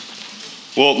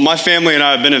Well, my family and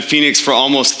I have been in Phoenix for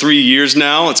almost 3 years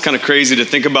now. It's kind of crazy to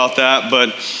think about that,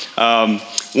 but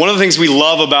one of the things we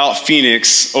love about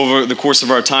Phoenix over the course of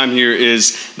our time here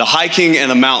is the hiking and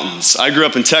the mountains. I grew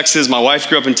up in Texas. My wife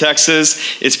grew up in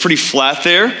Texas. It's pretty flat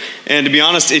there, and to be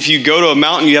honest, if you go to a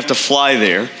mountain, you have to fly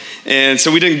there. And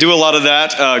so we didn't do a lot of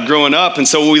that growing up. And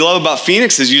so what we love about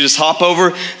Phoenix is you just hop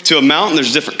over to a mountain.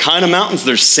 There's different kind of mountains.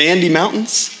 There's sandy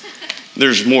mountains.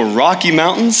 There's more rocky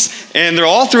mountains, and they're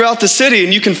all throughout the city,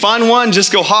 and you can find one,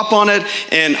 just go hop on it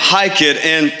and hike it.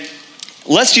 And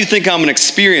lest you think I'm an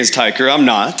experienced hiker, I'm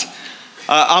not.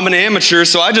 I'm an amateur,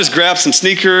 so I just grab some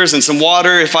sneakers and some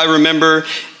water if I remember,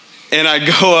 and I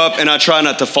go up and I try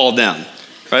not to fall down.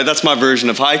 Right? That's my version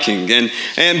of hiking.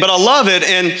 But I love it.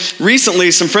 And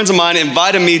recently, some friends of mine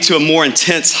invited me to a more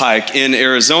intense hike in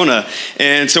Arizona.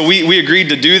 And so we agreed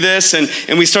to do this,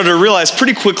 and we started to realize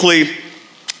pretty quickly,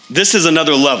 this is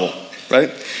another level, right?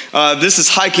 This is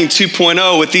hiking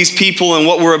 2.0 with these people and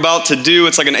what we're about to do.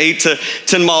 It's like an 8 to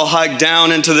 10 mile hike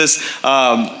down into this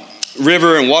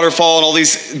river and waterfall and all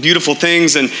these beautiful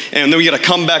things. And then we got to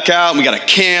come back out and we got to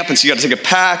camp. And so you got to take a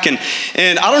pack. And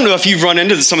I don't know if you've run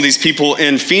into some of these people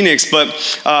in Phoenix, but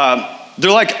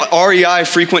they're like REI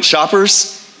frequent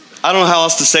shoppers. I don't know how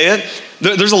else to say it.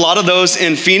 There's a lot of those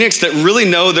in Phoenix that really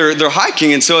know they're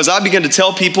hiking. And so as I began to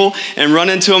tell people and run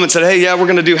into them and said, hey, yeah, we're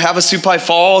going to do Havasupai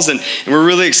Falls, and we're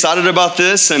really excited about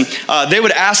this. And they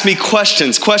would ask me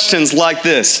questions like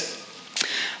this.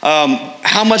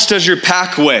 How much does your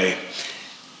pack weigh?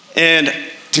 And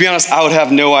to be honest, I would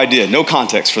have no idea, no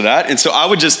context for that. And so I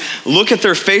would just look at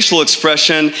their facial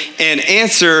expression and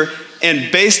answer.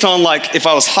 And based on like, if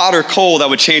I was hot or cold, I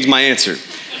would change my answer.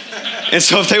 And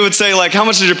so if they would say like, how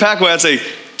much does your pack weigh? I'd say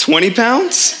 20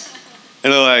 pounds.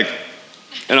 And they're like,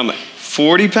 and I'm like,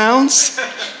 40 pounds?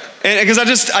 And because I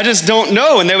just don't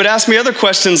know. And they would ask me other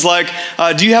questions like,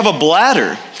 do you have a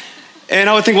bladder? And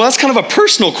I would think, well, that's kind of a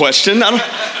personal question. I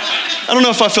don't know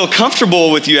if I feel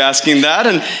comfortable with you asking that.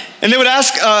 And they would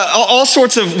ask all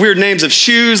sorts of weird names of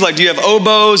shoes, like do you have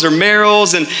Obos or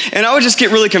Merrells? And I would just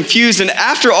get really confused. And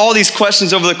after all these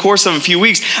questions over the course of a few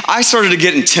weeks, I started to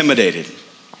get intimidated.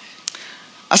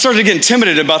 I started to get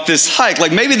intimidated about this hike.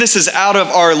 Like maybe this is out of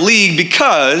our league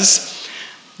because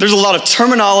there's a lot of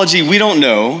terminology we don't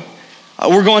know.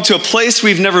 We're going to a place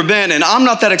we've never been, and I'm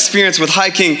not that experienced with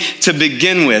hiking to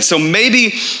begin with. So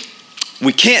maybe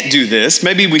we can't do this.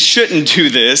 Maybe we shouldn't do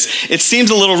this. It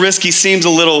seems a little risky, seems a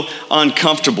little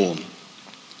uncomfortable.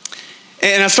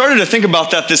 And I started to think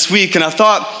about that this week, and I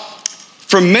thought,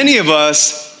 for many of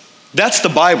us, that's the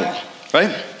Bible,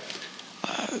 right?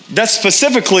 That's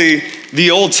specifically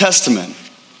the Old Testament.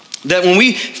 That when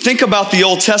we think about the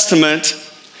Old Testament,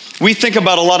 we think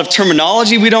about a lot of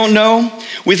terminology we don't know.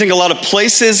 We think a lot of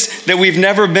places that we've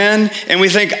never been. And we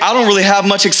think, I don't really have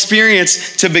much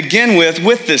experience to begin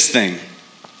with this thing.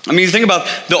 I mean, you think about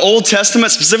the Old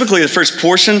Testament, specifically the first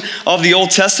portion of the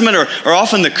Old Testament are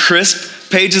often the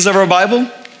crisp pages of our Bible.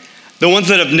 The ones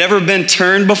that have never been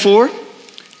turned before,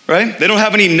 right? They don't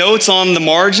have any notes on the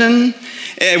margin.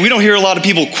 And we don't hear a lot of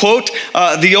people quote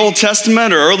the Old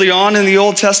Testament or early on in the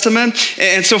Old Testament.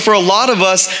 And so for a lot of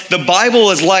us, the Bible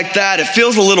is like that. It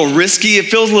feels a little risky. It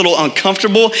feels a little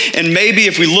uncomfortable. And maybe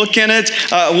if we look in it,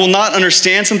 we'll not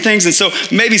understand some things. And so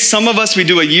maybe some of us, we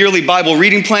do a yearly Bible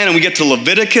reading plan and we get to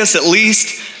Leviticus at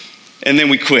least, and then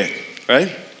we quit,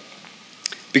 right?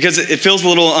 Because it feels a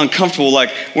little uncomfortable, like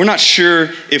we're not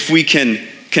sure if we can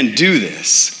do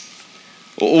this.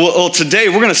 Well, today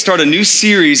we're going to start a new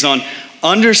series on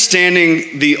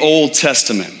understanding the Old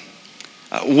Testament.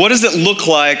 What does it look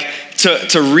like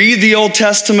to read the Old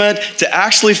Testament, to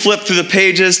actually flip through the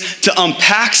pages, to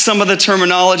unpack some of the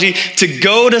terminology, to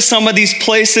go to some of these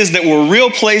places that were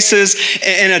real places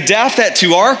and adapt that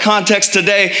to our context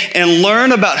today and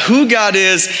learn about who God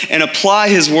is and apply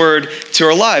His Word to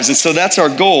our lives. And so that's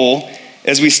our goal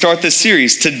as we start this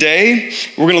series. Today,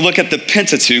 we're going to look at the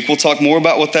Pentateuch. We'll talk more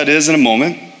about what that is in a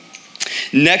moment.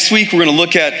 Next week, we're going to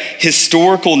look at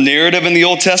historical narrative in the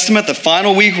Old Testament. The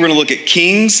final week, we're going to look at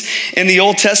kings in the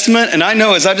Old Testament. And I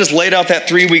know as I just laid out that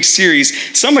 3-week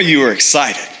series, some of you are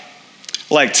excited.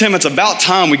 Like, Tim, it's about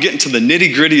time we get into the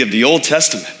nitty-gritty of the Old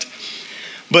Testament.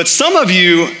 But some of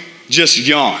you just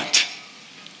yawned,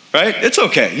 right? It's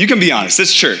okay. You can be honest.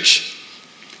 It's church.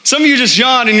 Some of you just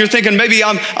yawned and you're thinking, maybe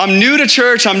I'm new to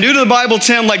church. I'm new to the Bible,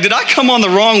 Tim. Like, did I come on the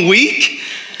wrong week?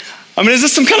 I mean, is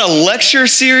this some kind of lecture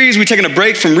series? We taking a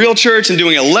break from real church and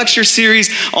doing a lecture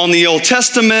series on the Old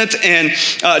Testament and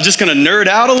just going to nerd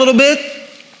out a little bit?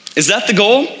 Is that the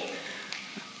goal?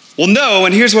 Well, no,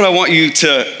 and here's what I want you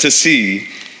to see,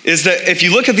 is that if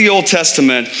you look at the Old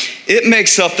Testament, it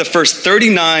makes up the first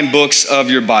 39 books of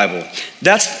your Bible.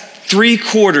 That's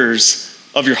 3/4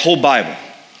 of your whole Bible,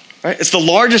 right? It's the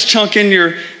largest chunk in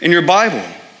your Bible.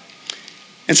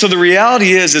 And so the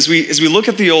reality is, as we look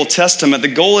at the Old Testament, the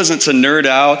goal isn't to nerd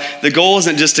out. The goal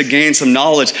isn't just to gain some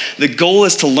knowledge. The goal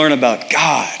is to learn about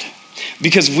God.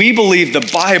 Because we believe the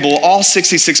Bible, all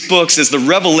 66 books, is the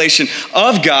revelation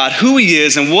of God, who he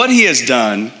is and what he has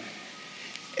done.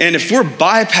 And if we're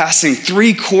bypassing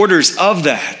 3/4 of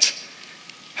that,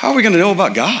 how are we going to know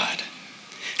about God?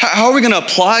 How are we going to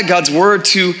apply God's word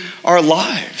to our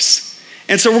lives?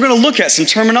 And so we're going to look at some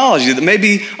terminology that may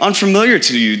be unfamiliar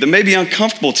to you, that may be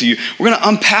uncomfortable to you. We're going to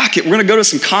unpack it. We're going to go to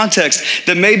some context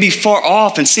that may be far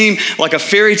off and seem like a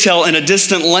fairy tale in a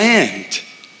distant land.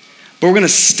 But we're going to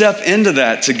step into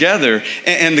that together.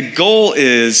 And the goal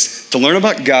is to learn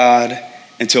about God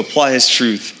and to apply his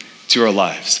truth to our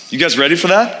lives. You guys ready for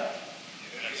that?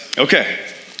 Okay.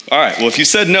 All right. Well, if you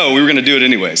said no, we were going to do it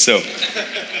anyway. So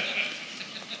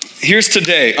here's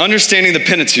today, understanding the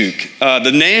Pentateuch.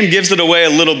 The name gives it away a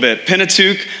little bit.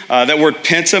 Pentateuch, that word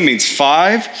penta means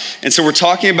 5. And so we're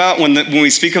talking about when we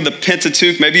speak of the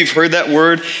Pentateuch, maybe you've heard that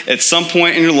word at some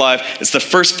point in your life. It's the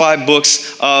first 5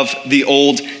 books of the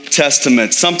Old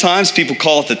Testament. Sometimes people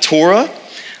call it the Torah.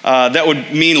 That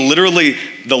would mean literally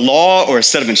the law or a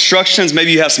set of instructions.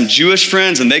 Maybe you have some Jewish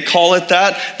friends and they call it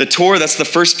that. The Torah, that's the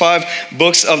first 5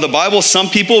 books of the Bible. Some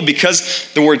people, because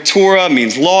the word Torah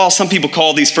means law, some people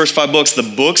call these first 5 books the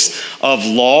books of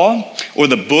law or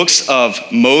the books of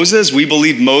Moses. We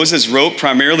believe Moses wrote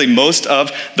primarily most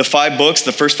of the 5 books,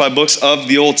 the first 5 books of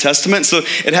the Old Testament. So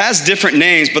it has different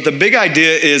names, but the big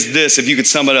idea is this, if you could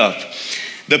sum it up.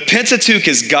 The Pentateuch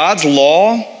is God's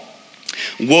law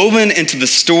woven into the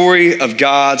story of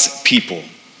God's people.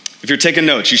 If you're taking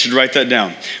notes, you should write that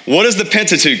down. What is the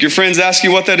Pentateuch? Your friends ask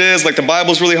you what that is, like the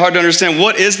Bible's really hard to understand.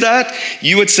 What is that?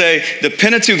 You would say the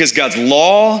Pentateuch is God's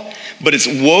law, but it's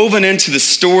woven into the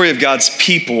story of God's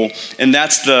people, and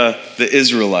that's the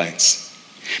Israelites.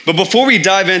 But before we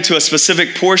dive into a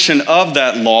specific portion of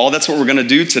that law, that's what we're going to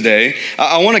do today,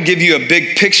 I want to give you a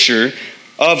big picture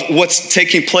of what's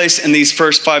taking place in these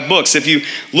first 5 books. If you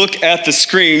look at the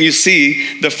screen, you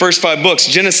see the first 5 books,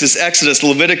 Genesis, Exodus,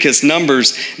 Leviticus,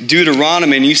 Numbers,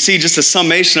 Deuteronomy, and you see just a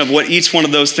summation of what each one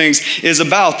of those things is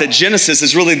about, that Genesis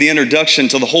is really the introduction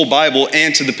to the whole Bible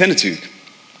and to the Pentateuch.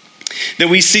 That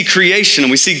we see creation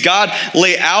and we see God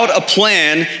lay out a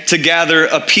plan to gather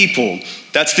a people.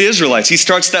 That's the Israelites. He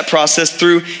starts that process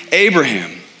through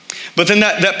Abraham. But then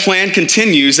that plan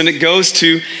continues and it goes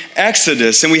to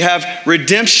Exodus and we have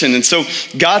redemption. And so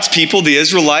God's people, the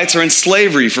Israelites, are in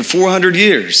slavery for 400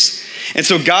 years. And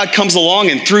so God comes along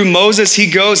and through Moses, he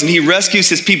goes and he rescues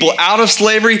his people out of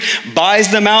slavery,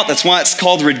 buys them out. That's why it's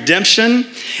called redemption.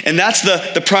 And that's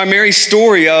the primary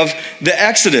story of the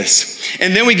Exodus.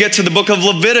 And then we get to the book of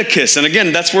Leviticus. And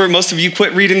again, that's where most of you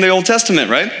quit reading the Old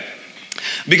Testament, right?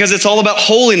 Because it's all about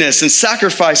holiness and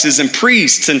sacrifices and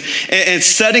priests and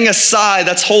setting aside,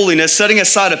 that's holiness, setting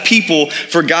aside a people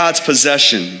for God's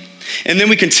possession. And then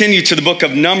we continue to the book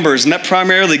of Numbers, and that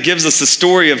primarily gives us the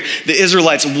story of the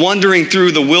Israelites wandering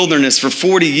through the wilderness for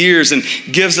 40 years and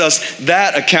gives us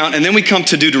that account. And then we come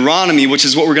to Deuteronomy, which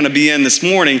is what we're going to be in this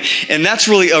morning, and that's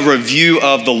really a review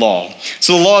of the law.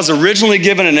 So the law is originally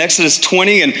given in Exodus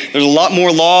 20, and there's a lot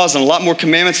more laws and a lot more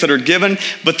commandments that are given.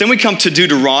 But then we come to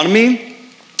Deuteronomy,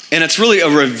 and it's really a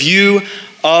review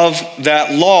of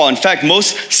that law. In fact,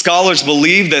 most scholars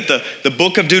believe that the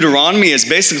book of Deuteronomy is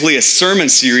basically a sermon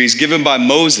series given by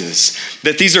Moses,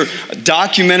 that these are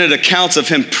documented accounts of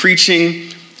him preaching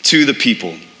to the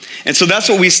people. And so that's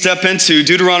what we step into,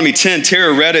 Deuteronomy 10.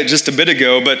 Tara read it just a bit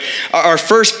ago, but our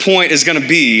first point is going to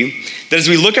be that as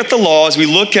we look at the law, as we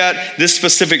look at this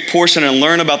specific portion and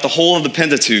learn about the whole of the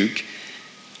Pentateuch,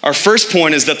 our first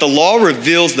point is that the law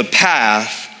reveals the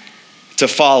path to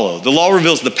follow. The law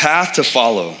reveals the path to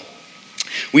follow.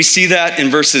 We see that in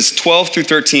verses 12 through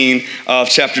 13 of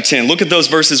chapter 10. Look at those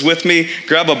verses with me.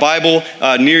 Grab a Bible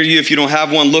near you. If you don't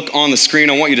have one, look on the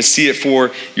screen. I want you to see it for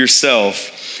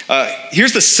yourself.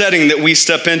 Here's the setting that we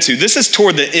step into. This is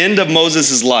toward the end of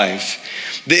Moses' life.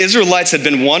 The Israelites had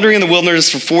been wandering in the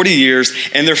wilderness for 40 years,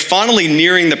 and they're finally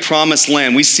nearing the promised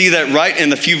land. We see that right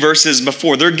in the few verses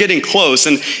before. They're getting close,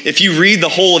 and if you read the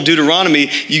whole of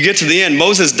Deuteronomy, you get to the end.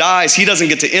 Moses dies. He doesn't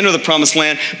get to enter the promised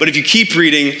land, but if you keep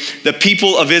reading, the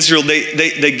people of Israel,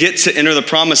 they get to enter the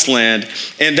promised land,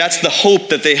 and that's the hope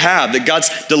that they have, that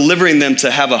God's delivering them to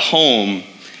have a home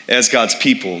as God's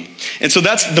people. And so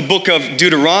that's the book of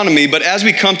Deuteronomy. But as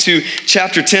we come to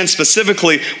chapter 10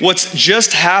 specifically, what's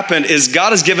just happened is God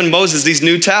has given Moses these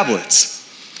new tablets.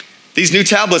 These new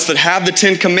tablets that have the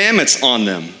 10 Commandments on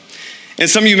them. And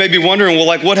some of you may be wondering, well,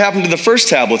 like what happened to the first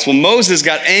tablets? Well, Moses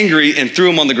got angry and threw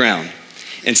them on the ground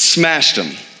and smashed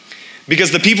them.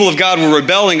 Because the people of God were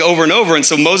rebelling over and over, and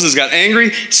so Moses got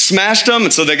angry, smashed them,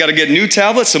 and so they got to get new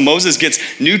tablets. So Moses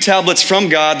gets new tablets from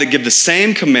God that give the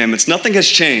same commandments. Nothing has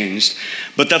changed,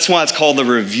 but that's why it's called the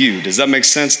review. Does that make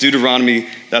sense? Deuteronomy,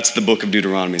 that's the book of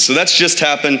Deuteronomy. So that's just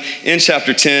happened in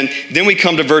chapter 10. Then we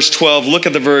come to verse 12. Look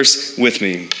at the verse with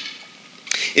me.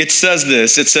 It says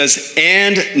this, it says,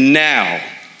 and now.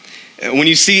 When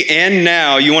you see and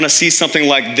now, you want to see something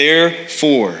like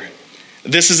therefore.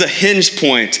 This is a hinge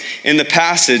point in the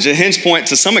passage, a hinge point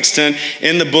to some extent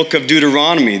in the book of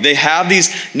Deuteronomy. They have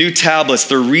these new tablets.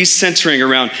 They're recentering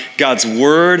around God's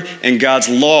word and God's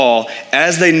law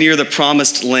as they near the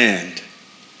promised land.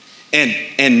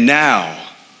 And now,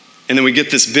 and then we get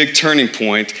this big turning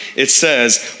point. It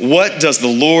says, what does the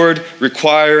Lord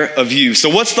require of you? So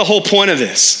what's the whole point of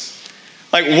this?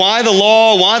 Like, why the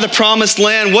law? Why the promised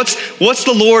land? What's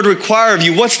the Lord require of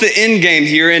you? What's the end game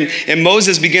here? And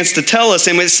Moses begins to tell us,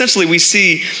 and essentially we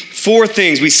see four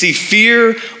things. We see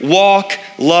fear, walk,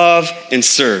 love, and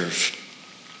serve.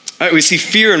 All right, we see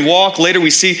fear and walk. Later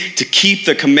we see to keep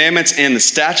the commandments and the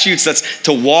statutes. That's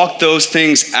to walk those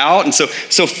things out. And so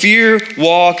fear,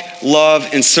 walk, love,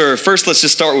 and serve. First, let's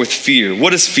just start with fear.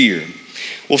 What is fear?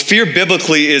 Well, fear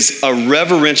biblically is a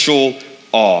reverential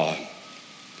awe.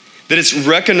 That it's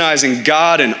recognizing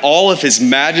God in all of his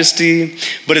majesty,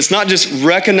 but it's not just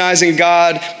recognizing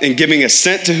God and giving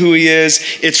assent to who he is,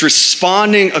 it's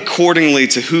responding accordingly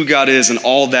to who God is and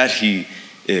all that he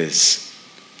is.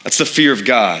 That's the fear of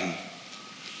God.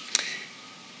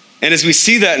 And as we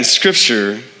see that in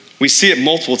Scripture, we see it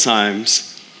multiple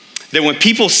times, that when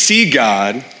people see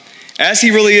God as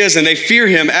he really is, and they fear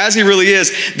him as he really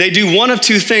is, they do one of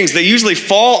two things. They usually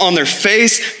fall on their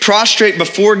face, prostrate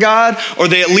before God, or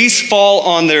they at least fall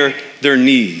on their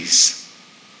knees.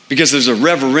 Because there's a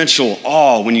reverential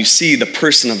awe when you see the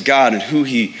person of God and who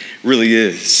he really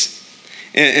is.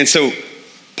 And so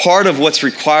part of what's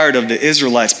required of the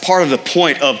Israelites, part of the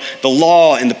point of the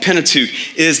law and the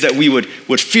Pentateuch is that we would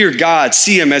fear God,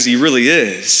 see him as he really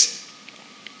is.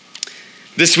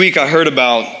 This week I heard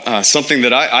about something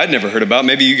that I'd never heard about.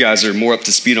 Maybe you guys are more up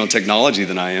to speed on technology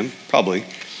than I am, probably.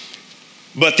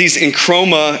 But these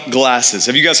Enchroma glasses.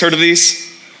 Have you guys heard of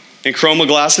these? Enchroma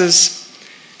glasses?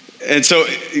 And so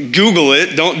Google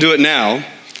it, don't do it now.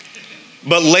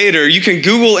 But later, you can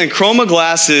Google Enchroma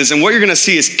glasses, and what you're gonna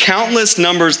see is countless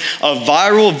numbers of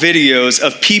viral videos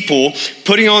of people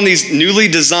putting on these newly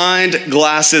designed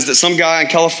glasses that some guy in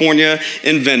California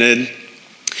invented.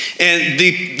 And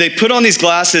they put on these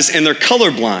glasses and they're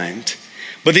colorblind,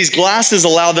 but these glasses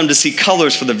allow them to see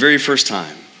colors for the very first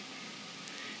time.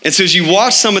 And so as you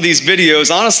watch some of these videos,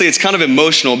 honestly, it's kind of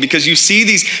emotional because you see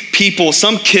these people,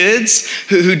 some kids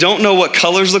who don't know what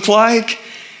colors look like,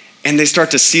 and they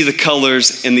start to see the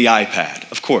colors in the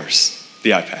iPad, of course,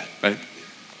 the iPad, right?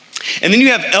 And then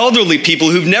you have elderly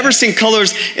people who've never seen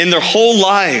colors in their whole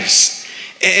lives.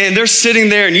 And they're sitting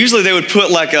there, and usually they would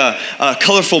put like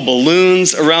colorful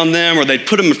balloons around them, or they'd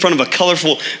put them in front of a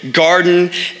colorful garden,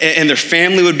 and their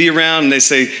family would be around, and they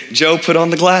say, Joe, put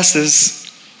on the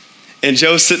glasses. And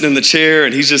Joe's sitting in the chair,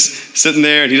 and he's just sitting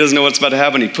there, and he doesn't know what's about to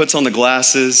happen. He puts on the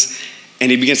glasses, and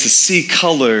he begins to see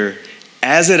color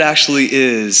as it actually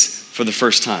is for the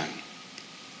first time.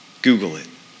 Google it.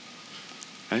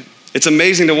 Right? It's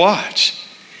amazing to watch.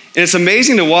 And it's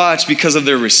amazing to watch because of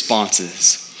their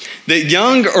responses. That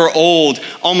young or old,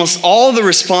 almost all the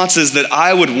responses that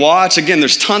I would watch, again,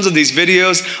 there's tons of these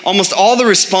videos, almost all the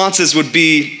responses would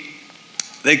be,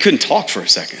 they couldn't talk for a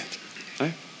second.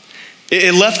 Right?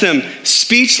 It left them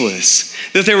speechless,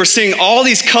 that they were seeing all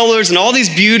these colors and all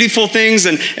these beautiful things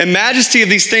and majesty of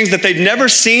these things that they'd never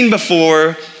seen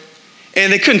before,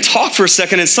 and they couldn't talk for a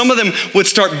second, and some of them would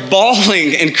start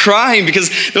bawling and crying because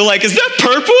they're like, is that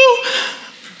purple?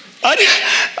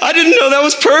 I didn't know that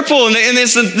was purple. And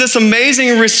it's this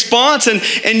amazing response.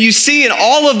 And you see in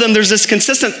all of them, there's this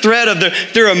consistent thread of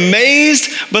they're amazed,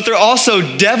 but they're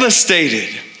also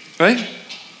devastated, right?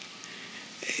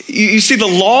 You see, the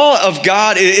law of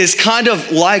God is kind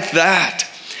of like that.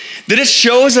 That it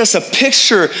shows us a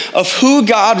picture of who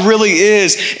God really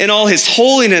is in all his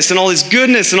holiness and all his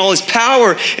goodness and all his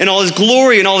power and all his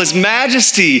glory and all his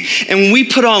majesty. And when we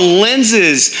put on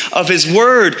lenses of his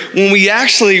word, when we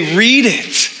actually read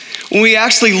it, when we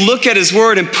actually look at his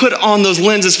word and put on those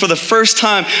lenses for the first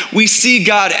time, we see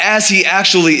God as he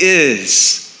actually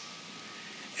is.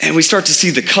 And we start to see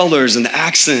the colors and the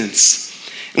accents.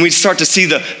 And we start to see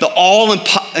the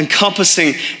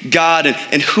all-encompassing God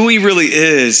and who he really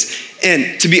is.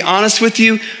 And to be honest with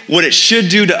you, what it should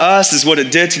do to us is what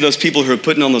it did to those people who are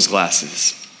putting on those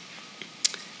glasses.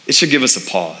 It should give us a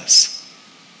pause.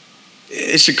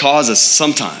 It should cause us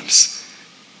sometimes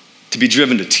to be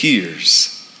driven to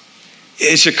tears.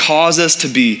 It should cause us to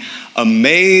be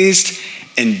amazed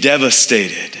and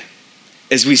devastated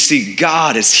as we see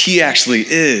God as he actually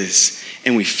is,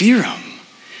 and we fear him.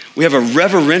 We have a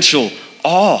reverential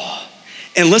awe.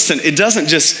 And listen, it doesn't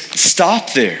just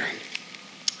stop there.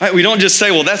 Right? We don't just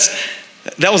say, well,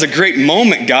 that was a great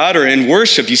moment, God, or in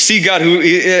worship. You see God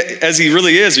as he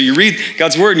really is, or you read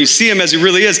God's word and you see him as he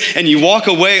really is, and you walk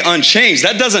away unchanged.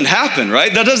 That doesn't happen,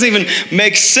 right? That doesn't even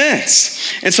make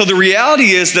sense. And so the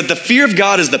reality is that the fear of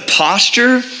God is the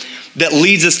posture that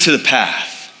leads us to the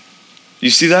path.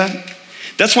 You see that?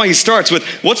 That's why he starts with,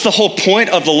 what's the whole point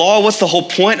of the law? What's the whole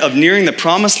point of nearing the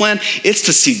promised land? It's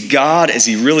to see God as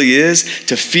he really is,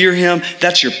 to fear him.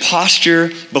 That's your posture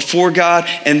before God,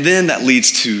 and then that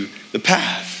leads to the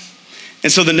path.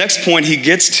 And so the next point he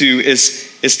gets to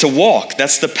is to walk.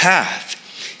 That's the path.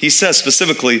 He says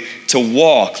specifically to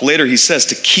walk. Later he says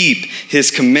to keep his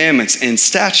commandments and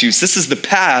statutes. This is the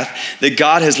path that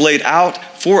God has laid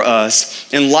out for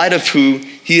us in light of who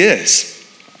he is.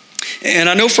 And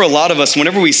I know for a lot of us,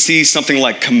 whenever we see something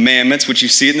like commandments, which you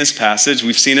see it in this passage,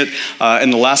 we've seen it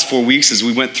in the last 4 weeks as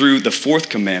we went through the fourth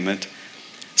commandment.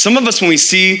 Some of us, when we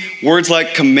see words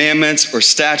like commandments or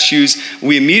statutes,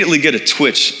 we immediately get a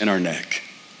twitch in our neck.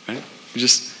 Right?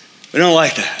 We don't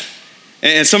like that.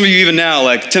 And some of you even now,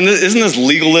 like, Tim, isn't this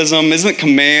legalism? Isn't it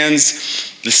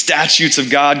commands, the statutes of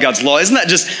God, God's law? Isn't that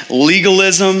just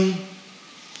legalism?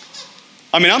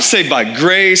 I mean, I'm saved by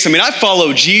grace. I mean, I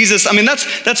follow Jesus. I mean,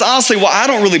 that's honestly why I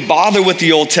don't really bother with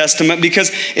the Old Testament,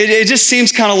 because it just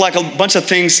seems kind of like a bunch of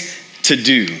things to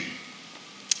do.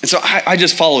 And so I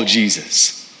just follow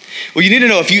Jesus. Well, you need to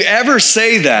know, if you ever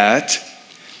say that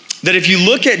if you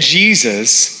look at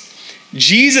Jesus,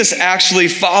 Jesus actually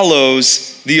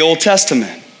follows the Old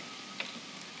Testament.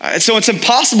 So it's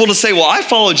impossible to say, well, I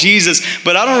follow Jesus,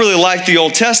 but I don't really like the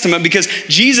Old Testament, because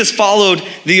Jesus followed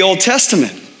the Old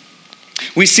Testament.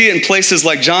 We see it in places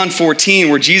like John 14,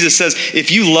 where Jesus says,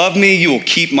 if you love me, you will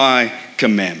keep my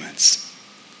commandments.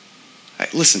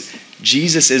 Right, listen,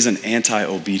 Jesus isn't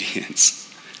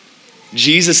anti-obedience.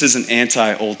 Jesus isn't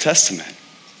anti-Old Testament.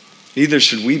 Neither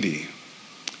should we be.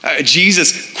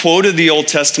 Jesus quoted the Old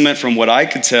Testament, from what I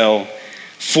could tell,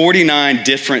 49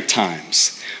 different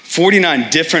times. 49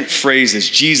 different phrases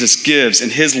Jesus gives in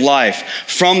his life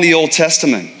from the Old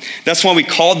Testament. That's why we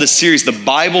called this series The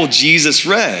Bible Jesus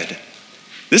Read.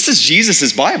 This is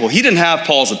Jesus' Bible. He didn't have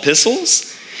Paul's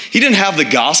epistles. He didn't have the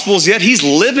Gospels yet. He's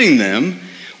living them.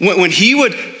 When he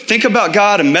would think about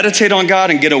God and meditate on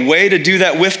God and get a way to do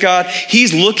that with God,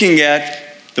 he's looking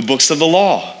at the books of the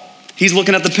law. He's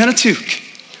looking at the Pentateuch.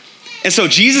 And so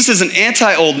Jesus is an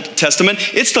anti-Old Testament.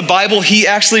 It's the Bible he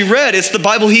actually read. It's the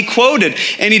Bible he quoted.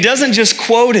 And he doesn't just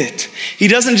quote it. He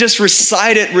doesn't just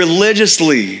recite it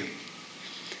religiously.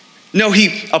 No,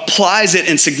 he applies it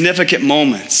in significant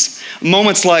moments.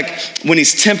 Moments like when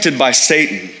he's tempted by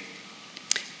Satan.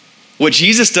 What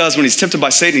Jesus does when he's tempted by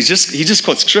Satan, he just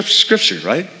quotes scripture,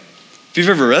 right? If you've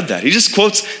ever read that, he just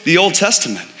quotes the Old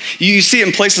Testament. You see it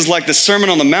in places like the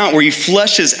Sermon on the Mount, where he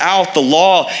fleshes out the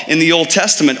law in the Old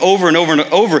Testament over and over and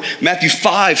over. Matthew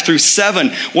 5 through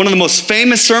 7, one of the most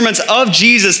famous sermons of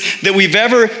Jesus that we've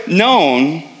ever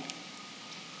known.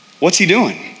 What's he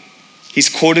doing? He's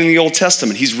quoting the Old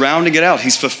Testament. He's rounding it out.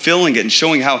 He's fulfilling it and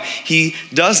showing how he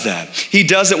does that. He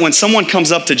does it when someone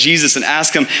comes up to Jesus and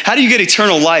asks him, how do you get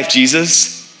eternal life,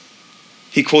 Jesus?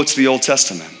 He quotes the Old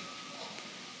Testament.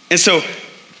 And so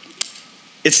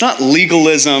it's not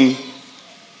legalism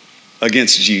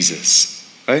against Jesus,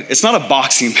 right? It's not a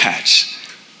boxing match.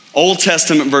 Old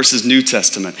Testament versus New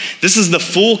Testament. This is the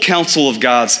full counsel of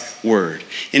God's word.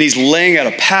 And he's laying out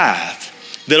a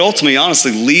path that ultimately,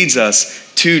 honestly, leads us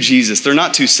to Jesus. They're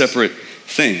not two separate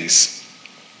things.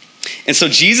 And so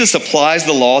Jesus applies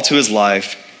the law to his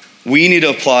life. We need to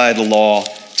apply the law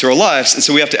to our lives. And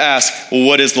so we have to ask, well,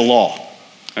 what is the law?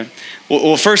 Right?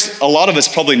 Well, first, a lot of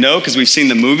us probably know, because we've seen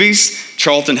the movies,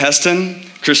 Charlton Heston,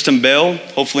 Christian Bale,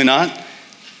 hopefully not.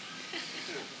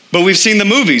 But we've seen the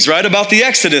movies, right, about the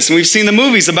Exodus, and we've seen the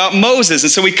movies about Moses.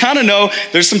 And so we kind of know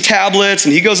there's some tablets,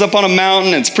 and he goes up on a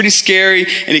mountain, and it's pretty scary,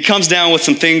 and he comes down with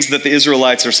some things that the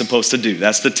Israelites are supposed to do.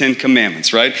 That's the 10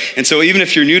 Commandments, right? And so even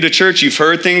if you're new to church, you've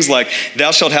heard things like,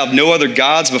 thou shalt have no other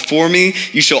gods before me.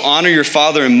 You shall honor your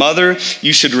father and mother.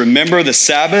 You should remember the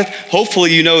Sabbath.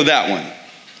 Hopefully you know that one,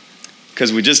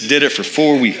 because we just did it for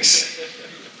 4 weeks.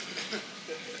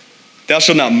 Thou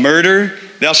shalt not murder.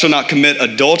 thou shalt not commit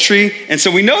adultery. And so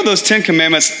we know those 10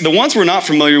 commandments. The ones we're not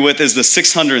familiar with is the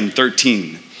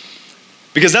 613.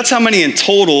 Because that's how many in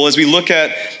total, as we look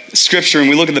at Scripture and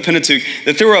we look at the Pentateuch,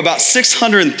 that there were about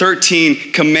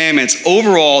 613 commandments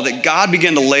overall that God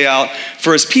began to lay out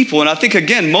for his people. And I think,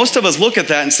 again, most of us look at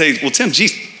that and say, well, Tim,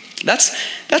 geez,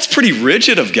 that's pretty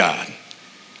rigid of God.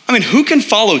 I mean, who can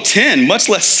follow 10, much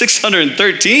less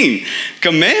 613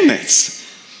 commandments?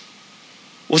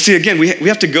 Well, see, again, we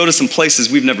have to go to some places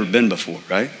we've never been before,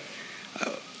 right?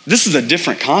 This is a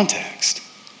different context,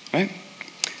 right?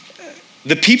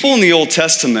 The people in the Old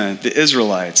Testament, the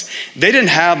Israelites, they didn't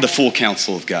have the full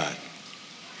counsel of God.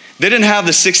 They didn't have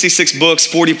the 66 books,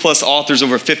 40 plus authors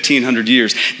over 1,500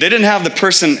 years. They didn't have the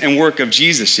person and work of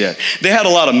Jesus yet. They had a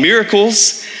lot of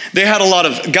miracles. They had a lot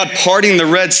of God parting the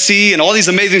Red Sea and all these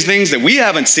amazing things that we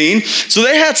haven't seen. So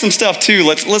they had some stuff too.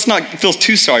 Let's not feel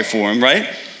too sorry for them,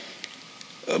 right?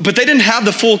 But they didn't have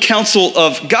the full counsel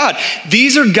of God.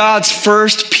 These are God's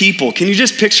first people. Can you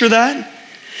just picture that?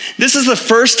 This is the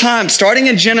first time, starting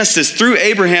in Genesis through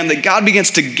Abraham, that God begins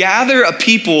to gather a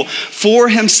people for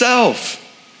himself.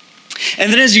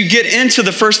 And then as you get into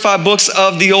the first 5 books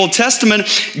of the Old Testament,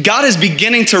 God is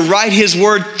beginning to write his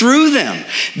word through them.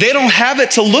 They don't have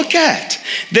it to look at.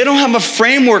 They don't have a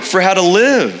framework for how to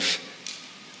live.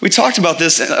 We talked about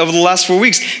this over the last 4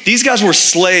 weeks. These guys were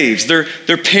slaves. Their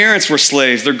parents were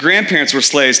slaves. Their grandparents were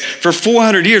slaves for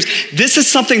 400 years. This is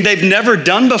something they've never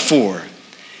done before.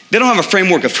 They don't have a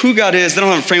framework of who God is. They don't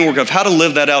have a framework of how to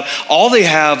live that out. All they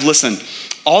have, listen,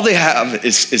 all they have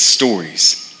is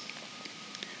stories.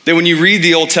 That when you read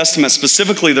the Old Testament,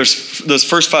 specifically those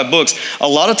first 5 books, a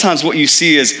lot of times what you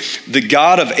see is the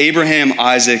God of Abraham,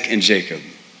 Isaac, and Jacob.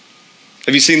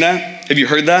 Have you seen that? Have you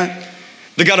heard that?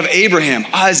 The God of Abraham,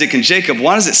 Isaac, and Jacob.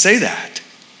 Why does it say that?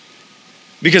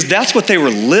 Because that's what they were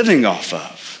living off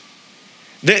of.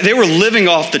 They were living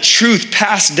off the truth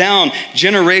passed down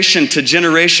generation to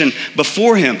generation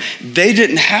before him. They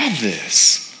didn't have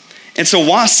this. And so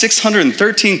why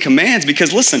 613 commands?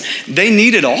 Because listen, they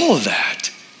needed all of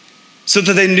that so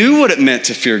that they knew what it meant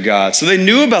to fear God. So they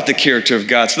knew about the character of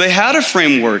God. So they had a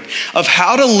framework of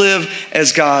how to live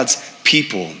as God's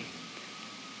people.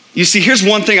 You see, here's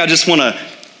one thing I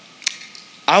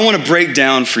want to break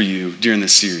down for you during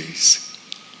this series,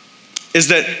 is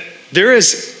that there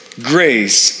is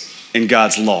grace in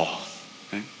God's law.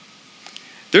 Okay?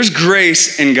 There's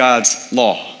grace in God's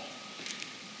law.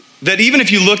 That even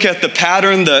if you look at the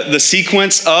pattern, the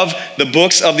sequence of the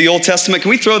books of the Old Testament, can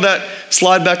we throw that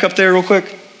slide back up there real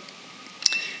quick?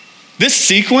 This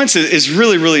sequence is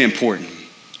really, really important.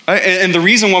 Right? And the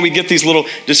reason why we get these little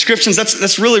descriptions,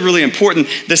 that's really, really important.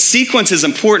 The sequence is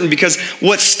important because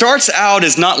what starts out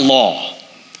is not law,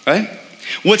 right?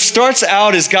 What starts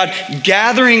out is God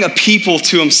gathering a people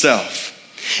to himself.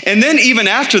 And then even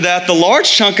after that, the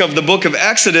large chunk of the book of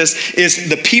Exodus is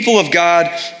the people of God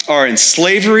are in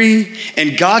slavery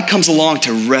and God comes along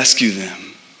to rescue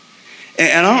them.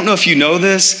 And I don't know if you know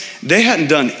this, they hadn't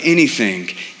done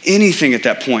anything at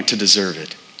that point to deserve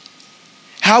it.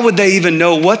 How would they even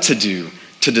know what to do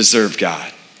to deserve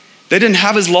God? They didn't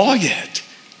have his law yet.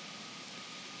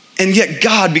 And yet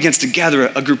God begins to gather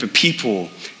a group of people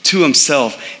to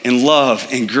himself in love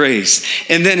and grace.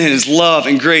 And then in his love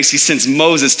and grace, he sends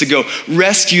Moses to go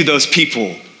rescue those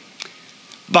people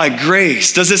by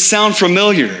grace. Does this sound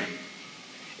familiar?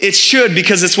 It should,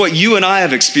 because it's what you and I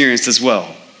have experienced as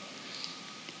well.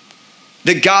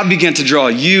 That God began to draw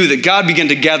you, that God began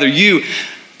to gather you,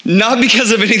 not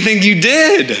because of anything you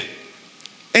did.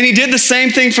 And he did the same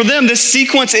thing for them. This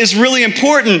sequence is really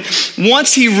important.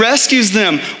 Once he rescues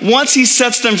them, once he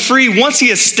sets them free, once he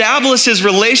establishes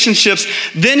relationships,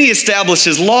 then he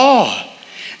establishes law.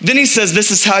 Then he says,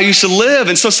 this is how you should live.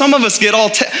 And so some of us get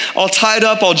all tied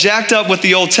up, all jacked up with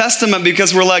the Old Testament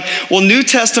because we're like, well, New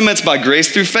Testament's by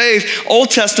grace through faith.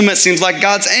 Old Testament seems like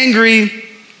God's angry.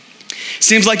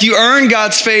 Seems like you earn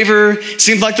God's favor.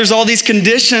 Seems like there's all these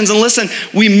conditions. And listen,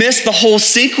 we miss the whole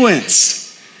sequence.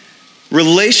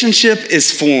 Relationship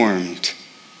is formed,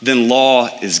 then law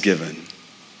is given.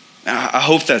 I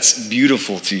hope that's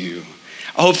beautiful to you.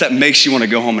 I hope that makes you want to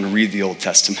go home and read the Old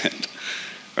Testament,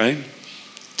 right?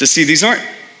 To see these aren't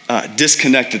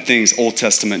disconnected things, Old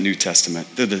Testament, New Testament.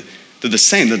 They're the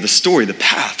same. They're the story, the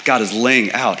path God is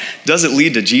laying out. Does it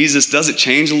lead to Jesus? Does it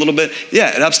change a little bit?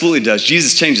 Yeah, it absolutely does.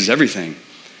 Jesus changes everything.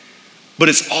 But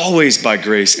it's always by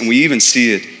grace, and we even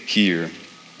see it here.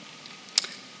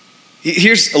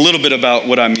 Here's a little bit about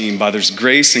what I mean by there's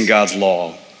grace in God's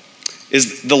law.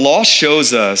 Is the law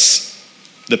shows us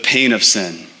the pain of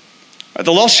sin.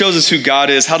 The law shows us who God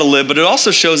is, how to live, but it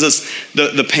also shows us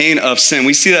the pain of sin.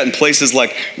 We see that in places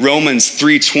like Romans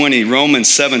 3:20, Romans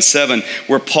 7:7,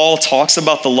 where Paul talks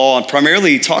about the law, and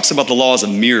primarily he talks about the law as a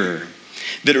mirror,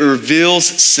 that it reveals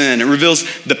sin. It reveals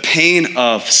the pain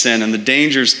of sin and the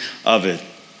dangers of it.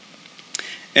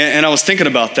 And I was thinking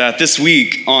about that this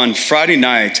week. On Friday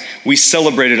night, we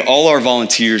celebrated all our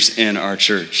volunteers in our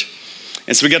church.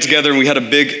 And so we got together and we had a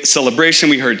big celebration.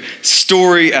 We heard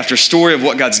story after story of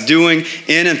what God's doing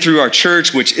in and through our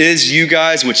church, which is you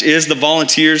guys, which is the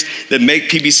volunteers that make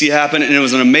PBC happen. And it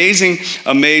was an amazing,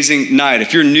 amazing night.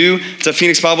 If you're new to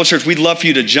Phoenix Bible Church, we'd love for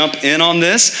you to jump in on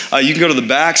this. You can go to the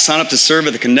back, sign up to serve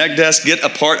at the Connect desk, get a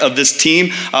part of this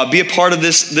team, be a part of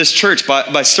this church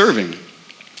by serving.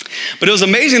 But it was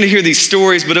amazing to hear these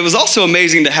stories, but it was also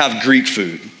amazing to have Greek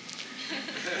food.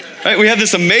 Right? We had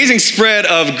this amazing spread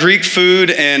of Greek food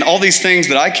and all these things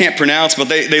that I can't pronounce, but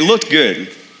they looked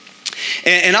good.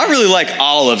 And I really like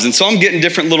olives, and so I'm getting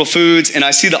different little foods, and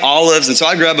I see the olives, and so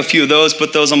I grab a few of those,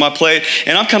 put those on my plate,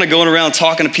 and I'm kind of going around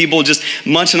talking to people, just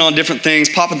munching on different things,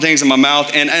 popping things in my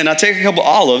mouth, and I take a couple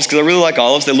olives, because I really like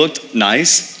olives. They looked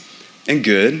nice and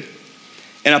good,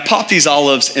 and I pop these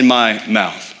olives in my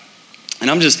mouth. And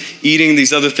I'm just eating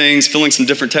these other things, feeling some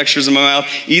different textures in my mouth,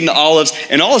 eating the olives,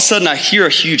 and all of a sudden I hear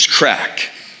a huge crack.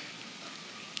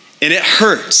 And it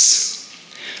hurts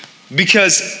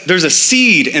because there's a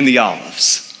seed in the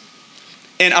olives.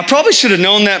 And I probably should have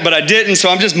known that, but I didn't, so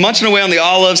I'm just munching away on the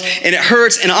olives, and it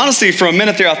hurts. And honestly, for a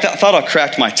minute there, I thought I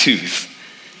cracked my tooth.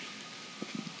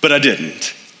 But I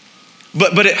didn't.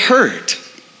 But it hurt.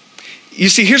 You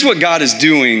see, here's what God is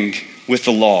doing with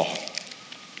the law.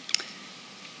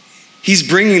 He's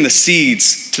bringing the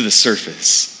seeds to the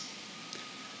surface.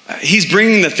 He's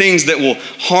bringing the things that will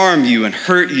harm you and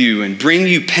hurt you and bring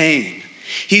you pain.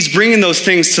 He's bringing those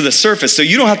things to the surface so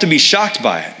you don't have to be shocked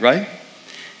by it, right?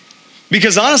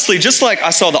 Because honestly, just like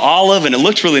I saw the olive and it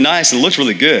looked really nice and it looked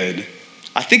really good,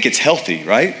 I think it's healthy,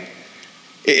 right?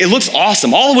 It looks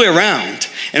awesome all the way around.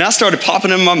 And I started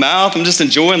popping it in my mouth. I'm just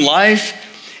enjoying life.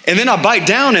 And then I bite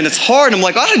down and it's hard. I'm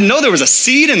like, I didn't know there was a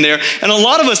seed in there. And a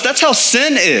lot of us, that's how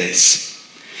sin is.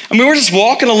 I mean, we're just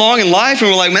walking along in life and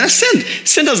we're like, man,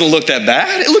 sin doesn't look that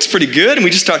bad. It looks pretty good. And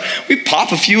we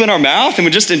pop a few in our mouth and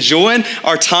we're just enjoying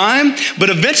our time.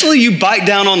 But eventually you bite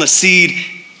down on the seed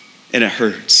and it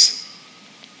hurts.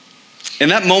 And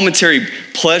that momentary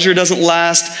pleasure doesn't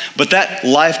last, but that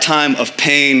lifetime of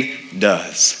pain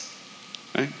does.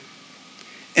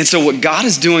 And so what God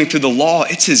is doing through the law,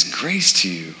 it's his grace to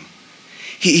you.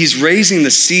 He's raising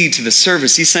the seed to the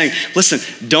surface. He's saying, listen,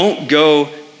 don't go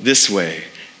this way.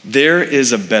 There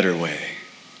is a better way.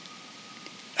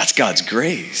 That's God's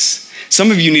grace. Some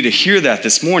of you need to hear that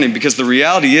this morning because the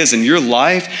reality is in your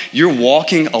life, you're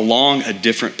walking along a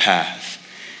different path.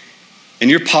 And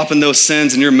you're popping those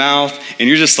sins in your mouth and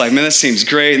you're just like, man, this seems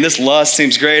great. And this lust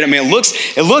seems great. I mean, it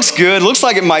looks good. It looks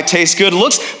like it might taste good. It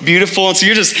looks beautiful. And so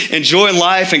you're just enjoying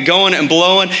life and going and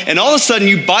blowing. And all of a sudden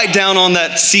you bite down on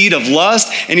that seed of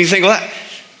lust and you think, well,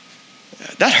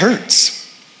 that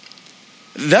hurts.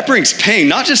 That brings pain,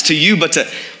 not just to you, but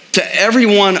to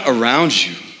everyone around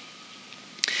you.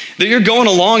 That you're going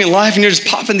along in life and you're just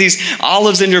popping these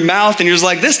olives in your mouth and you're just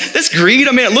like, this greed,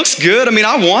 I mean, it looks good. I mean,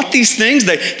 I want these things.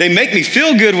 They make me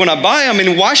feel good when I buy them. I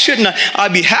mean, why shouldn't I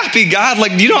be happy, God?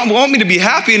 Like, you don't want me to be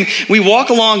happy. And we walk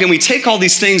along and we take all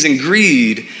these things in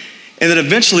greed and then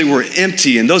eventually we're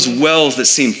empty and those wells that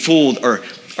seem full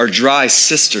are dry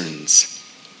cisterns.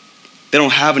 They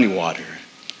don't have any water.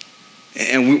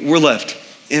 And we're left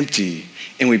empty.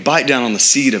 And we bite down on the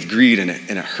seed of greed and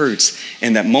it hurts.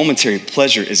 And that momentary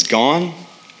pleasure is gone,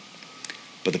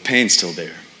 but the pain's still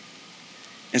there.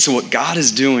 And so what God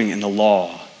is doing in the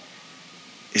law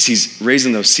is he's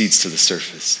raising those seeds to the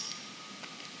surface.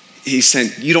 He's saying,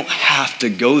 you don't have to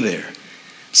go there.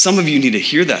 Some of you need to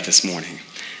hear that this morning.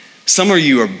 Some of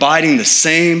you are biting the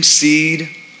same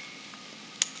seed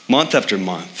month after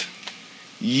month,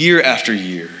 year after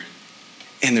year,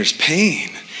 and there's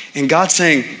pain. And God's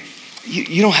saying,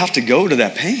 you don't have to go to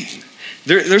that pain.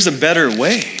 There's a better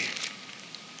way.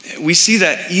 We see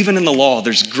that even in the law.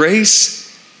 There's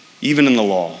grace even in the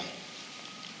law.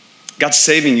 God's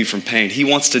saving you from pain. He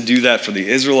wants to do that for the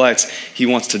Israelites. He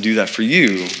wants to do that for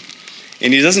you.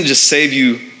 And he doesn't just save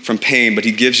you from pain, but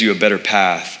he gives you a better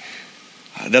path.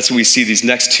 That's what we see these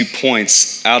next 2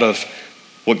 points out of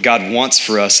what God wants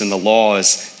for us in the law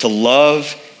is to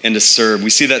love and to serve.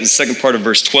 We see that in the second part of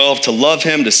verse 12, to love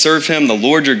him, to serve him, the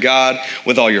Lord your God,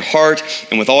 with all your heart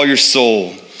and with all your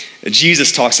soul.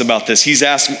 Jesus talks about this. He's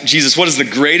asked Jesus, what is the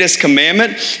greatest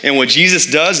commandment? And what Jesus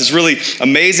does is really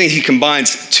amazing. He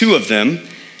combines two of them.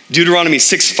 Deuteronomy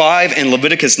 6:5 and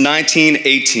Leviticus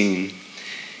 19:18.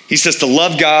 He says to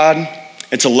love God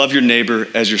and to love your neighbor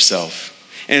as yourself.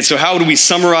 And so how do we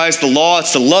summarize the law?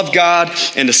 It's to love God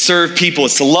and to serve people.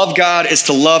 It's to love God, it's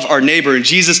to love our neighbor. And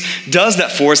Jesus does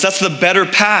that for us. That's the better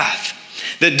path.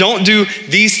 That don't do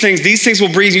these things. These things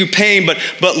will bring you pain,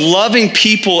 but loving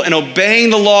people and obeying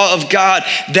the law of God,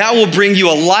 that will bring you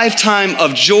a lifetime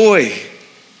of joy.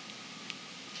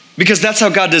 Because that's how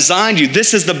God designed you.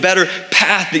 This is the better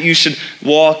path that you should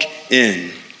walk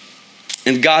in.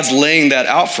 And God's laying that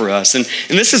out for us. And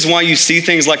this is why you see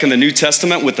things like in the New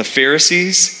Testament with the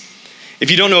Pharisees. If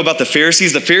you don't know about the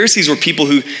Pharisees were people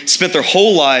who spent their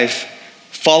whole life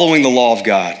following the law of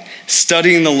God,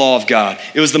 studying the law of God.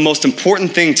 It was the most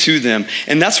important thing to them.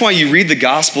 And that's why you read the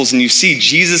Gospels and you see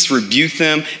Jesus rebuke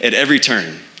them at every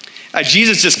turn.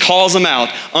 Jesus just calls them out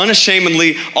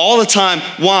unashamedly all the time.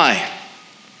 Why?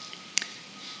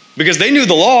 Because they knew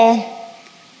the law.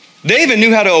 They even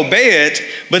knew how to obey it,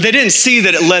 but they didn't see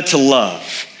that it led to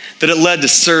love, that it led to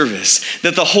service,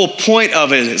 that the whole point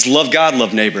of it is love God,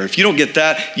 love neighbor. If you don't get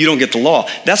that, you don't get the law.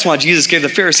 That's why Jesus gave the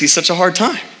Pharisees such a hard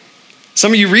time.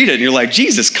 Some of you read it and you're like,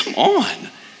 Jesus, come on.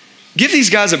 Give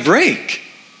these guys a break.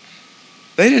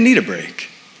 They didn't need a break.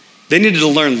 They needed to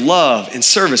learn love and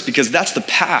service because that's the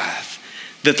path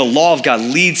that the law of God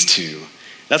leads to.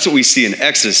 That's what we see in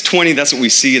Exodus 20. That's what we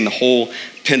see in the whole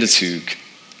Pentateuch.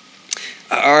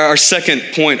 Our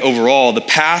second point overall, the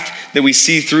path that we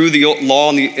see through the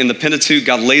law in the Pentateuch,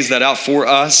 God lays that out for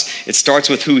us. It starts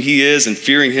with who he is and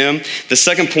fearing him. The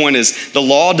second point is the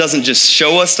law doesn't just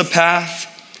show us the path,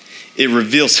 it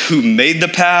reveals who made the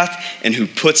path and who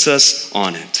puts us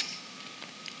on it.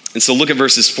 And so look at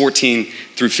verses 14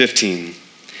 through 15.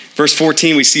 Verse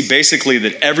 14, we see basically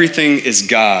that everything is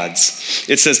God's.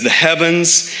 It says the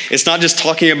heavens. It's not just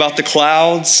talking about the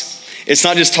clouds. It's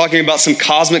not just talking about some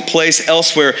cosmic place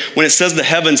elsewhere. When it says the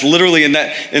heavens, literally in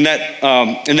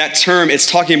that term, it's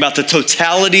talking about the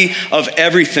totality of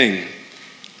everything.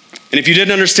 And if you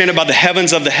didn't understand about the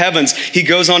heavens of the heavens, he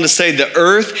goes on to say the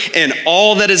earth and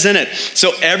all that is in it.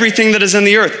 So everything that is in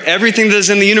the earth, everything that is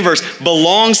in the universe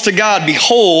belongs to God.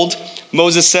 Behold,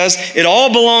 Moses says, it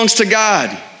all belongs to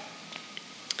God.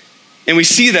 And we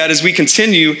see that as we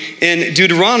continue in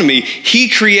Deuteronomy. He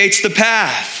creates the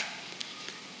path.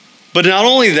 But not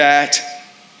only that,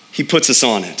 he puts us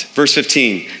on it. Verse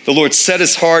 15, the Lord set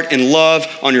his heart and love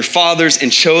on your fathers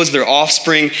and chose their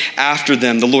offspring after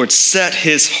them. The Lord set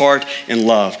his heart and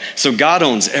love. So God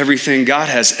owns everything. God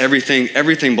has everything.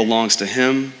 Everything belongs to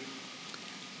him.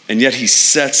 And yet he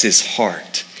sets his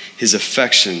heart, his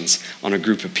affections on a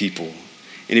group of people.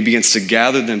 And he begins to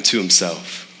gather them to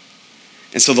himself.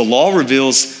 And so the law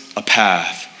reveals a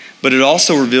path, but it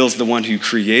also reveals the one who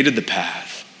created the path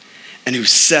and who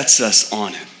sets us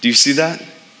on it. Do you see that?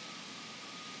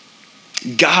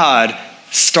 God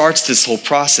starts this whole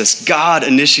process. God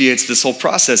initiates this whole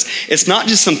process. It's not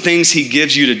just some things he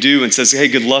gives you to do and says, hey,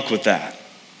 good luck with that.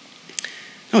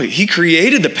 No, he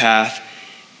created the path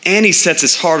and he sets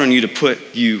his heart on you to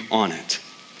put you on it.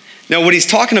 Now, what he's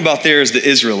talking about there is the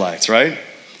Israelites, right?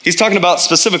 He's talking about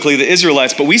specifically the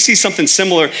Israelites, but we see something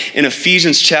similar in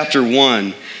Ephesians chapter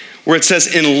 1, where it says,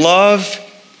 in love,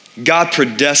 God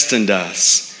predestined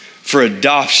us for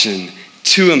adoption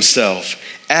to himself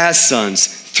as sons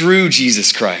through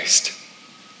Jesus Christ.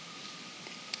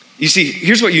 You see,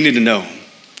 here's what you need to know,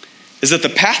 is that the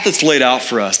path that's laid out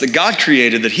for us, that God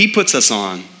created, that he puts us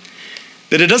on,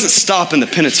 that it doesn't stop in the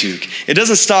Pentateuch. It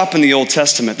doesn't stop in the Old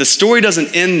Testament. The story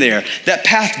doesn't end there. That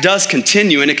path does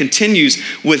continue, and it continues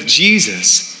with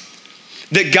Jesus.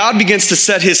 That God begins to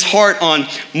set his heart on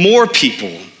more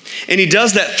people. And he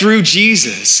does that through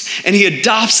Jesus. And he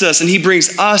adopts us and he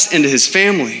brings us into his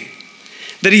family.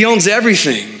 That he owns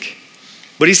everything.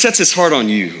 But he sets his heart on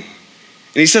you. And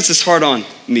he sets his heart on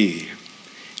me.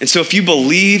 And so if you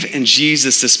believe in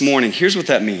Jesus this morning, here's what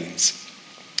that means.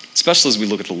 Especially as we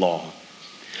look at the law.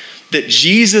 That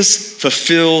Jesus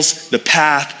fulfills the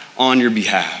path on your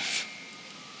behalf.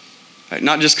 Right?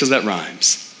 Not just because that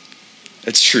rhymes.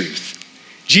 It's truth.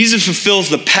 Jesus fulfills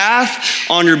the path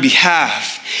on your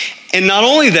behalf. And not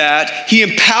only that, he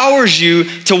empowers you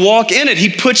to walk in it. He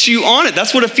puts you on it.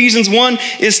 That's what Ephesians 1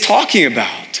 is talking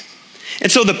about.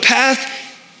 And so the path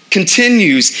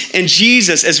continues. And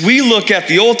Jesus, as we look at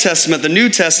the Old Testament, the New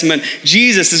Testament,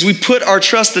 Jesus, as we put our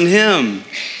trust in him,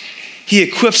 he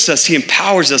equips us, he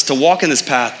empowers us to walk in this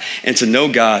path and to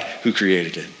know God who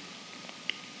created it.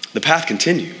 The path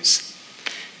continues.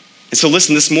 And so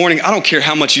listen, this morning, I don't care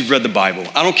how much you've read the Bible.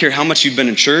 I don't care how much you've been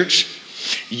in church.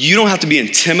 You don't have to be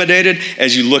intimidated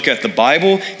as you look at the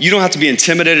Bible. You don't have to be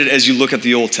intimidated as you look at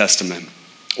the Old Testament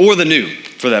or the New,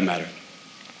 for that matter.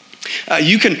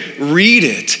 You can read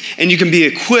it and you can be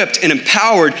equipped and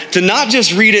empowered to not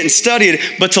just read it and study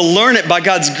it, but to learn it by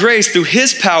God's grace through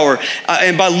his power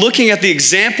and by looking at the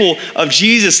example of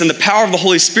Jesus and the power of the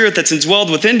Holy Spirit that's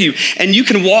indwelled within you. And you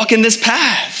can walk in this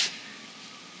path.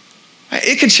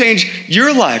 It can change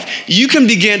your life. You can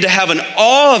begin to have an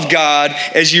awe of God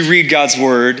as you read God's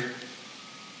word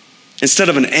instead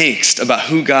of an angst about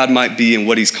who God might be and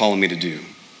what he's calling me to do.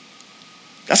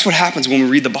 That's what happens when we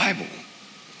read the Bible.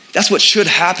 That's what should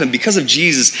happen because of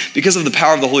Jesus, because of the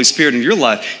power of the Holy Spirit in your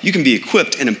life. You can be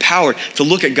equipped and empowered to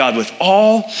look at God with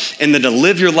awe and then to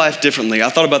live your life differently. I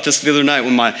thought about this the other night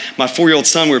when my 4-year-old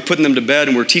son, we were putting them to bed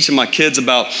and we were teaching my kids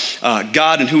about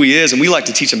God and who he is. And we like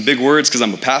to teach them big words because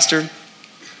I'm a pastor.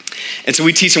 And so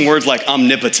we teach them words like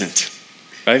omnipotent,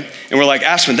 right? And we're like,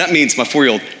 Ashwin, that means, my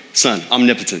 4-year-old son,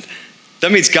 omnipotent.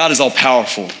 That means God is all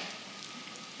powerful.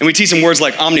 And we teach them words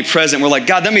like omnipresent. We're like,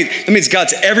 God, that means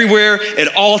God's everywhere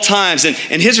at all times. And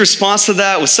his response to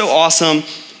that was so awesome,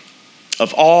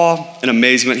 of awe and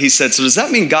amazement. He said, so does that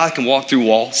mean God can walk through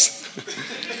walls?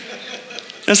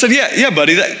 And I said, yeah,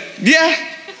 buddy. Yeah,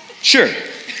 sure.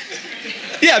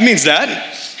 Yeah, it means that.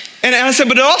 And I said,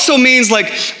 but it also means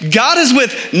like God is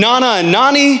with Nana and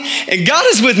Nani, and God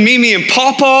is with Mimi and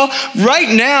Pawpaw right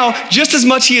now, just as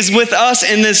much he is with us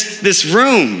in this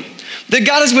room. That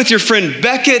God is with your friend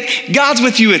Beckett, God's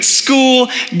with you at school,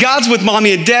 God's with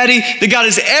mommy and daddy, that God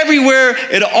is everywhere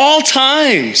at all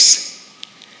times.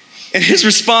 And his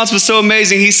response was so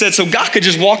amazing. He said, so God could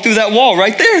just walk through that wall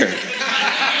right there.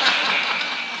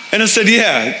 And I said,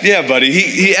 yeah, buddy,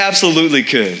 he absolutely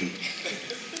could.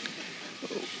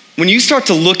 When you start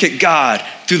to look at God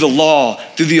through the law,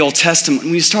 through the Old Testament,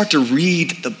 when you start to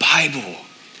read the Bible,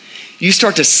 you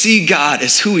start to see God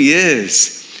as who he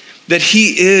is. That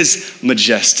he is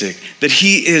majestic, that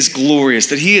he is glorious,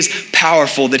 that he is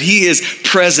powerful, that he is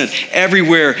present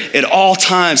everywhere at all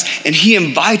times. And he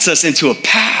invites us into a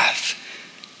path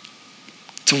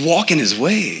to walk in his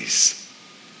ways.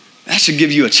 That should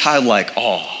give you a childlike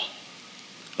awe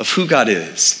of who God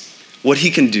is, what he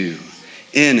can do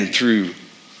in and through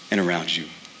and around you.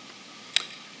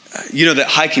 You know, that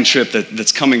hiking trip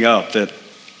that's coming up that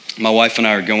my wife and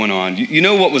I are going on, you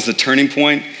know what was the turning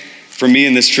point for me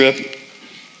in this trip?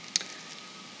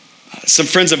 Some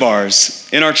friends of ours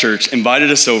in our church invited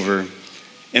us over,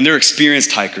 and they're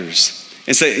experienced hikers,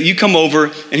 and said, you come over,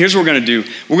 and here's what we're gonna do.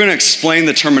 We're gonna explain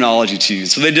the terminology to you.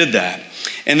 So they did that.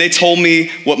 And they told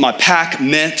me what my pack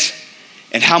meant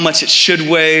and how much it should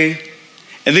weigh.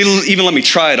 And they even let me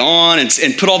try it on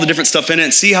and put all the different stuff in it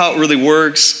and see how it really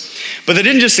works. But they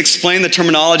didn't just explain the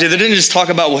terminology. They didn't just talk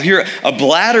about, well, here, a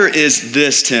bladder is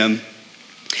this, Tim.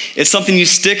 It's something you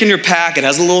stick in your pack. It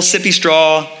has a little sippy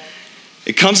straw.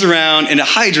 It comes around and it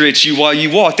hydrates you while you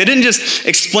walk. They didn't just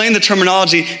explain the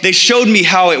terminology. They showed me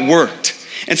how it worked.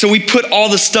 And so we put all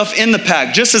the stuff in the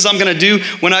pack, just as I'm gonna do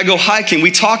when I go hiking.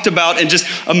 We talked about and just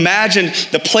imagined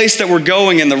the place that we're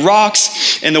going and the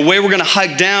rocks and the way we're gonna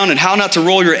hike down and how not to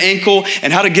roll your ankle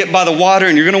and how to get by the water.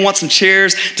 And you're gonna want some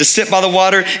chairs to sit by the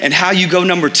water and how you go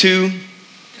number 2.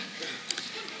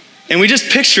 And we just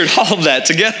pictured all of that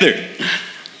together.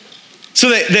 So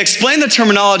they explained the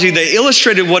terminology, they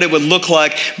illustrated what it would look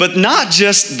like, but not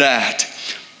just that.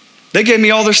 They gave me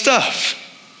all their stuff.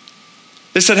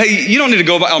 They said, hey, you don't need to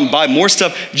go out and buy more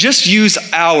stuff, just use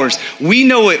ours. We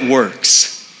know it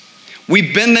works.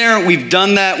 We've been there, we've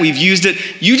done that, we've used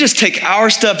it. You just take our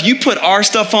stuff, you put our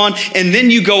stuff on, and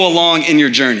then you go along in your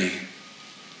journey.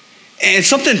 And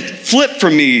something flipped for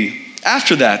me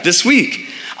after that this week.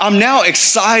 I'm now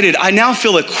excited. I now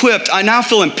feel equipped. I now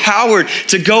feel empowered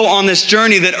to go on this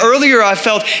journey that earlier I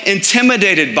felt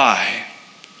intimidated by.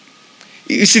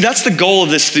 You see, that's the goal of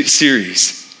this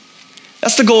series.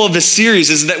 That's the goal of this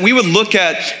series, is that we would look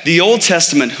at the Old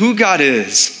Testament, who God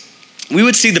is. We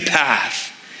would see the path.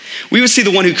 We would see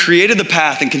the one who created the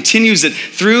path and continues it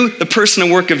through the person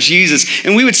and work of Jesus.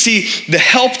 And we would see the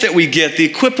help that we get, the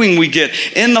equipping we get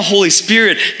in the Holy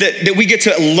Spirit, that we get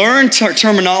to learn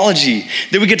terminology,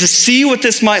 that we get to see what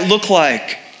this might look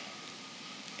like.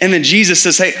 And then Jesus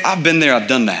says, hey, I've been there, I've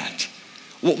done that.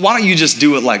 Well, why don't you just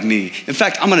do it like me? In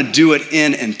fact, I'm gonna do it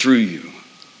in and through you.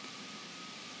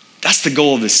 That's the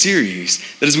goal of this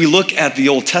series, that as we look at the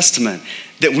Old Testament,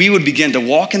 that we would begin to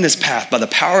walk in this path by the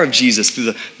power of Jesus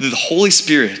through the Holy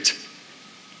Spirit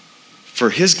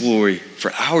for his glory,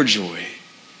 for our joy,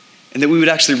 and that we would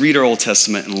actually read our Old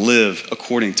Testament and live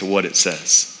according to what it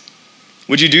says.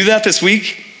 Would you do that this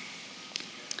week?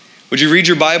 Would you read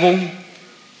your Bible?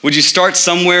 Would you start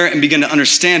somewhere and begin to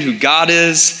understand who God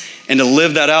is and to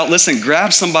live that out? Listen,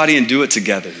 grab somebody and do it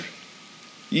together.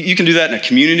 You can do that in a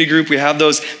community group. We have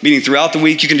those meeting throughout the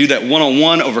week. You can do that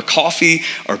one-on-one over coffee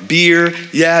or beer.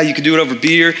 Yeah, you can do it over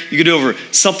beer. You can do it over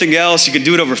something else. You can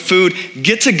do it over food.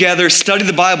 Get together, study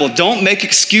the Bible. Don't make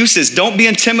excuses. Don't be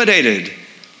intimidated.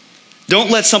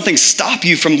 Don't let something stop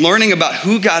you from learning about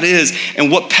who God is and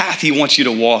what path he wants you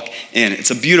to walk in.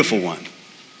 It's a beautiful one.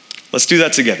 Let's do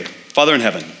that together. Father in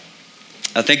heaven,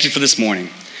 I thank you for this morning.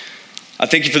 I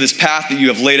thank you for this path that you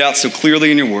have laid out so clearly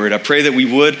in your word. I pray that we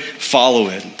would follow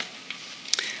it.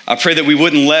 I pray that we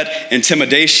wouldn't let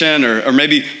intimidation or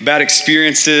maybe bad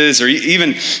experiences or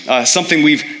even something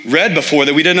we've read before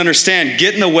that we didn't understand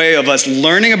get in the way of us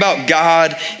learning about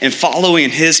God and following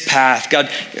his path.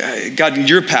 God,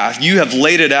 your path, you have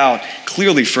laid it out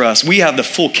clearly for us. We have the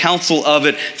full counsel of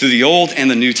it through the Old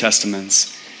and the New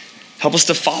Testaments. Help us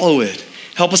to follow it.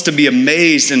 Help us to be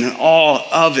amazed and in awe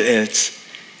of it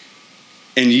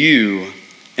in you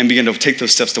and begin to take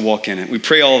those steps to walk in it. We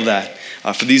pray all of that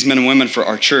for these men and women, for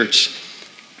our church,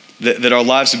 that our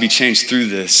lives would be changed through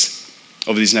this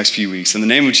over these next few weeks. In the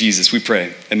name of Jesus, we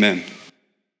pray. Amen.